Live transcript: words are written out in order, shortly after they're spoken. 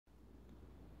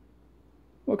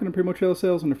Welcome to Primo Trailer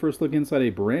Sales and a first look inside a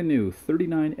brand new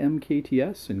 39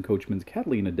 MKTS in Coachmen's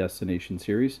Catalina Destination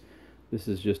Series. This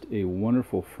is just a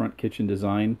wonderful front kitchen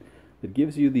design that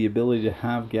gives you the ability to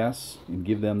have guests and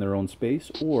give them their own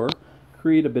space, or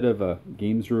create a bit of a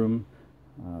games room,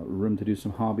 room to do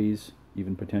some hobbies,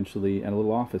 even potentially, and a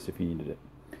little office if you needed it.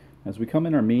 As we come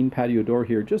in our main patio door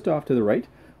here, just off to the right,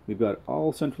 we've got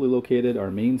all centrally located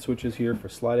our main switches here for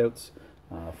slide outs,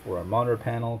 for our monitor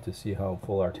panel to see how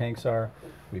full our tanks are.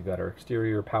 We've got our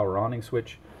exterior power awning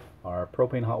switch, our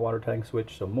propane hot water tank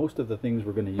switch. So most of the things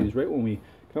we're going to use right when we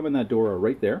come in that door are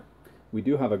right there. We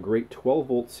do have a great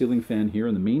 12-volt ceiling fan here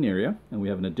in the main area, and we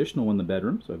have an additional one in the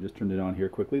bedroom. So I've just turned it on here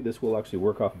quickly. This will actually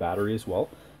work off battery as well.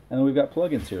 And then we've got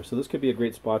plug-ins here. So this could be a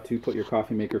great spot to put your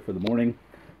coffee maker for the morning.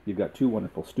 You've got two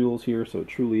wonderful stools here, so it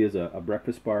truly is a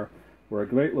breakfast bar. We're a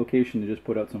great location to just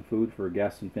put out some food for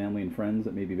guests and family and friends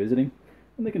that may be visiting,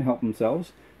 and they can help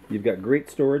themselves. You've got great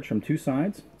storage from two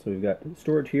sides. So we've got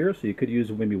storage here, so you could use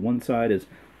maybe one side as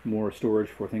more storage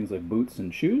for things like boots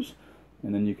and shoes,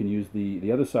 and then you can use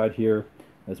the other side here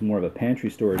as more of a pantry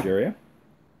storage area,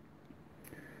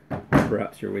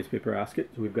 perhaps your waste paper basket.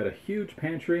 So we've got a huge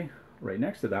pantry right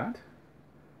next to that.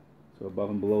 So above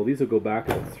and below, these will go back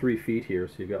about 3 feet here,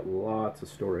 so you've got lots of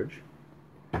storage.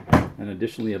 And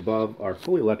additionally above, our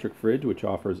fully electric fridge, which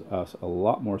offers us a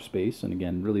lot more space and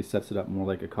again really sets it up more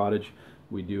like a cottage.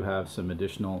 We do have some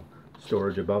additional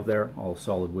storage above there, all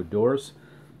solid wood doors.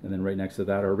 And then right next to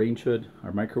that, our range hood,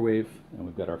 our microwave, and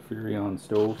we've got our Furrion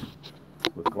stove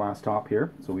with glass top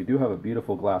here. So we do have a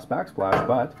beautiful glass backsplash,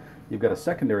 but you've got a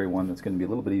secondary one that's going to be a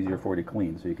little bit easier for you to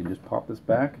clean. So you can just pop this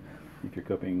back if you're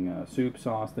cooking soup,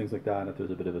 sauce, things like that. If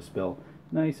there's a bit of a spill,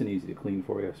 nice and easy to clean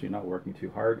for you, so you're not working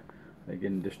too hard.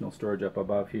 Again, additional storage up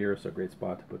above here, so a great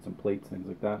spot to put some plates, things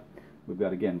like that. We've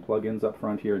got, again, plug-ins up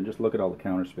front here, and just look at all the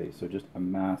counter space. So just a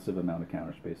massive amount of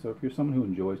counter space. So if you're someone who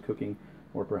enjoys cooking,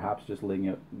 or perhaps just laying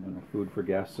out food for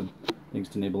guests and things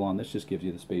to nibble on, this just gives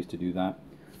you the space to do that.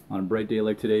 On a bright day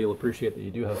like today, you'll appreciate that you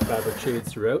do have fabric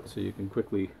shades throughout, so you can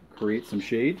quickly create some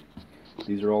shade.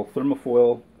 These are all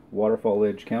thermofoil waterfall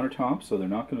edge countertops, so they're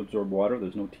not going to absorb water.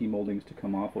 There's no T-moldings to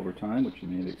come off over time, which you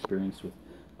may have experienced with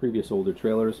previous older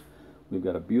trailers. We've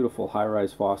got a beautiful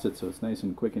high-rise faucet, so it's nice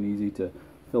and quick and easy to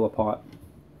fill a pot.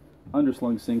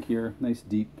 Underslung sink here, nice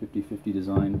deep 50/50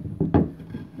 design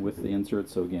with the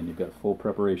inserts. So again, you've got full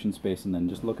preparation space, and then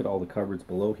just look at all the cupboards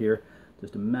below here.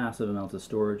 Just a massive amount of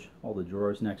storage, all the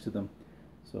drawers next to them.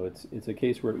 So it's a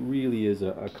case where it really is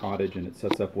a cottage, and it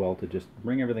sets up well to just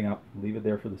bring everything up, leave it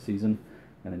there for the season,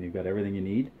 and then you've got everything you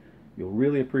need. You'll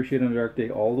really appreciate on a dark day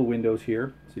all the windows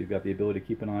here, so you've got the ability to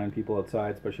keep an eye on people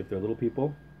outside, especially if they're little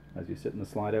people, as you sit in the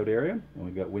slide out area. And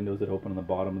we've got windows that open on the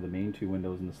bottom of the main two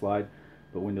windows in the slide,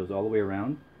 but windows all the way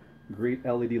around. Great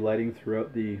LED lighting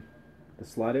throughout the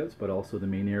slide outs, but also the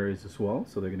main areas as well.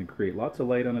 So they're going to create lots of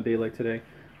light on a day like today,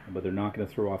 but they're not going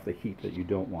to throw off the heat that you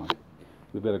don't want.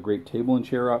 We've got a great table and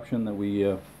chair option that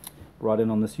we brought in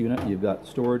on this unit. You've got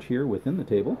storage here within the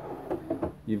table.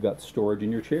 You've got storage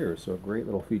in your chairs, so a great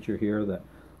little feature here that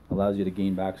allows you to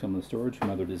gain back some of the storage from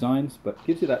other designs, but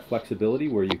gives you that flexibility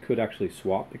where you could actually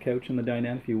swap the couch and the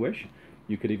dinette if you wish.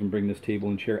 You could even bring this table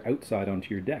and chair outside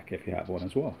onto your deck if you have one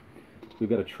as well. We've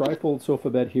got a trifold sofa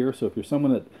bed here, so if you're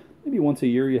someone that maybe once a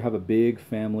year you have a big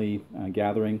family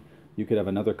gathering, you could have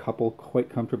another couple quite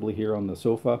comfortably here on the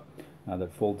sofa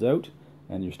that folds out,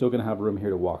 and you're still going to have room here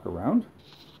to walk around.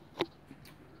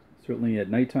 Certainly at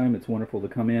nighttime, it's wonderful to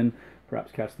come in,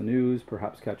 perhaps catch the news,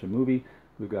 perhaps catch a movie.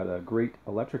 We've got a great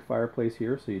electric fireplace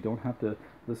here, so you don't have to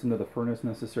listen to the furnace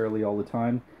necessarily all the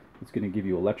time. It's going to give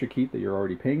you electric heat that you're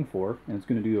already paying for, and it's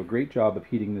going to do a great job of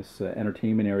heating this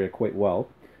entertainment area quite well.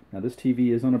 Now this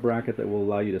TV is on a bracket that will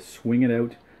allow you to swing it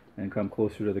out and come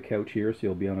closer to the couch here, so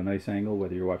you'll be on a nice angle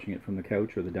whether you're watching it from the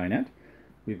couch or the dinette.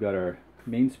 We've got our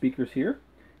main speakers here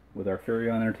with our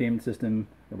Furrion entertainment system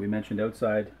that we mentioned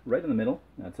outside right in the middle.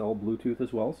 That's all Bluetooth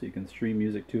as well, so you can stream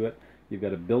music to it. You've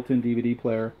got a built-in DVD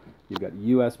player, you've got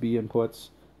USB inputs,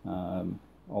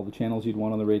 all the channels you'd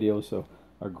want on the radio, so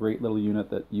a great little unit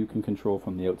that you can control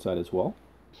from the outside as well.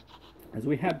 As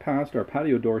we head past our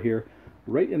patio door here,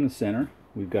 right in the center,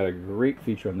 we've got a great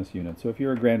feature on this unit. So if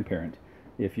you're a grandparent,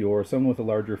 if you're someone with a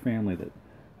larger family that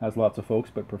has lots of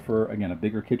folks but prefer, again, a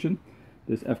bigger kitchen,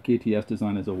 this FKTS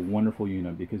design is a wonderful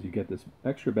unit because you get this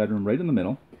extra bedroom right in the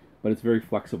middle, but it's very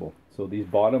flexible. So these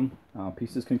bottom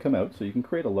pieces can come out, so you can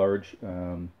create a large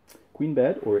queen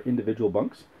bed or individual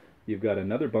bunks. You've got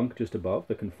another bunk just above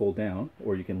that can fold down,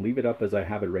 or you can leave it up as I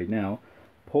have it right now,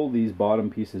 pull these bottom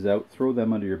pieces out, throw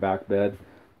them under your back bed.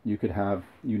 You could have,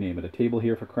 you name it, a table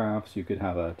here for crafts, you could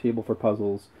have a table for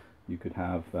puzzles, You could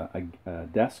have a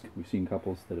desk. We've seen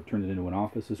couples that have turned it into an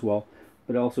office as well.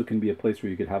 But it also can be a place where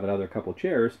you could have another couple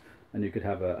chairs, and you could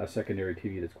have a secondary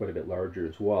TV that's quite a bit larger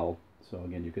as well. So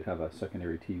again, you could have a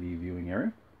secondary TV viewing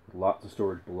area with lots of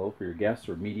storage below for your guests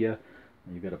or media.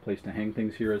 And you've got a place to hang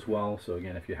things here as well. So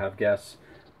again, if you have guests,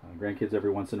 grandkids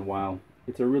every once in a while,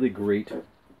 it's a really great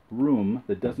room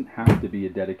that doesn't have to be a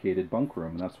dedicated bunk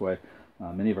room. And that's why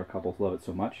many of our couples love it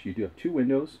so much. You do have two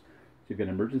windows. So you've got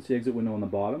an emergency exit window on the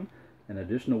bottom, an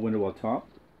additional window on top,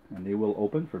 and they will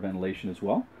open for ventilation as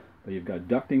well. But you've got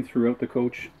ducting throughout the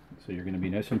coach, so you're going to be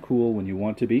nice and cool when you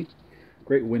want to be.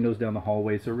 Great windows down the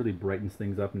hallway, so it really brightens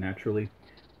things up naturally.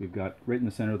 We've got right in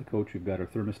the center of the coach, we've got our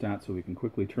thermostat, so we can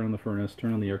quickly turn on the furnace,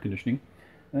 turn on the air conditioning.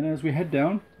 And as we head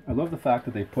down, I love the fact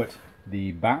that they put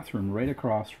the bathroom right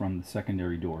across from the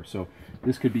secondary door. So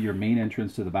this could be your main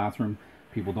entrance to the bathroom.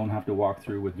 People don't have to walk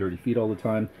through with dirty feet all the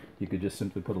time. You could just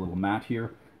simply put a little mat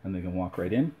here and they can walk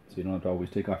right in, so you don't have to always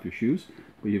take off your shoes.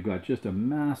 But you've got just a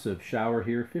massive shower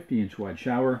here, 50-inch wide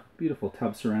shower, beautiful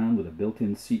tub surround with a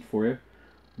built-in seat for you.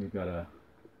 We've got a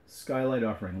skylight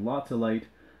offering lots of light,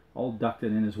 all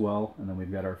ducted in as well, and then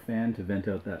we've got our fan to vent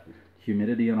out that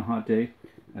humidity on a hot day,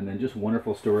 and then just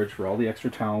wonderful storage for all the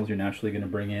extra towels you're naturally going to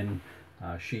bring in,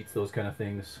 sheets, those kind of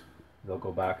things. They'll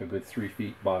go back a good 3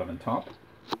 feet bottom and top,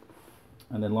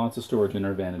 and then lots of storage in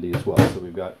our vanity as well. So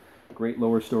we've got great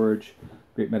lower storage,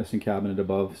 great medicine cabinet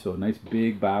above, so a nice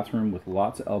big bathroom with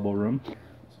lots of elbow room.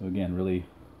 So again, really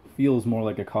feels more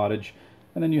like a cottage.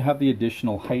 And then you have the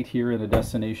additional height here in a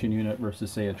destination unit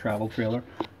versus say a travel trailer.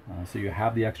 So you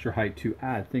have the extra height to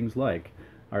add things like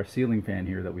our ceiling fan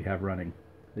here that we have running,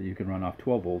 that you can run off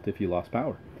 12 volt if you lost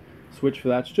power. Switch for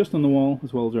that's just on the wall,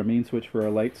 as well as our main switch for our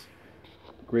lights.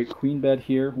 Great queen bed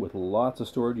here with lots of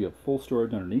storage. You have full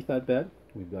storage underneath that bed.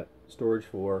 We've got storage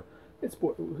for, it's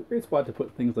a great spot to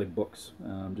put things like books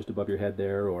just above your head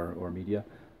there, or media.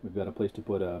 We've got a place to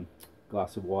put a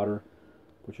glass of water,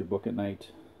 put your book at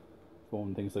night,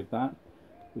 phone, things like that.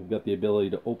 We've got the ability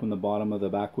to open the bottom of the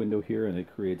back window here, and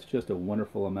it creates just a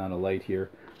wonderful amount of light here.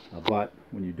 But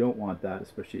when you don't want that,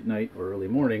 especially at night or early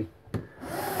morning,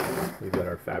 we've got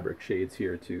our fabric shades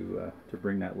here to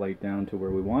bring that light down to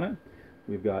where we want it.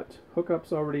 We've got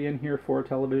hookups already in here for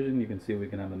television. You can see we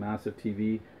can have a massive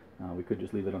TV. We could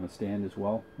just leave it on a stand as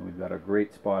well. And we've got a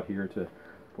great spot here to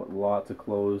put lots of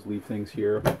clothes, leave things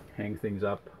here, hang things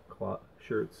up,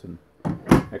 shirts and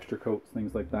extra coats,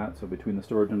 things like that. So between the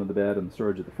storage under the bed and the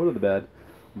storage at the foot of the bed,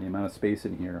 and the amount of space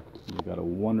in here, you've got a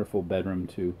wonderful bedroom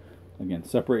to, again,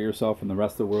 separate yourself from the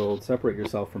rest of the world, separate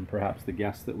yourself from perhaps the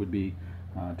guests that would be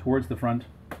towards the front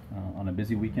on a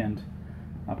busy weekend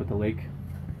up at the lake.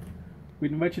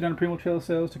 We'd invite you down to Primo Trailer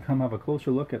Sales to come have a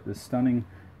closer look at this stunning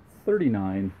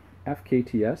 39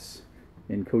 FKTS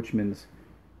in Coachmen's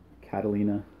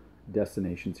Catalina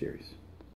Destination Series.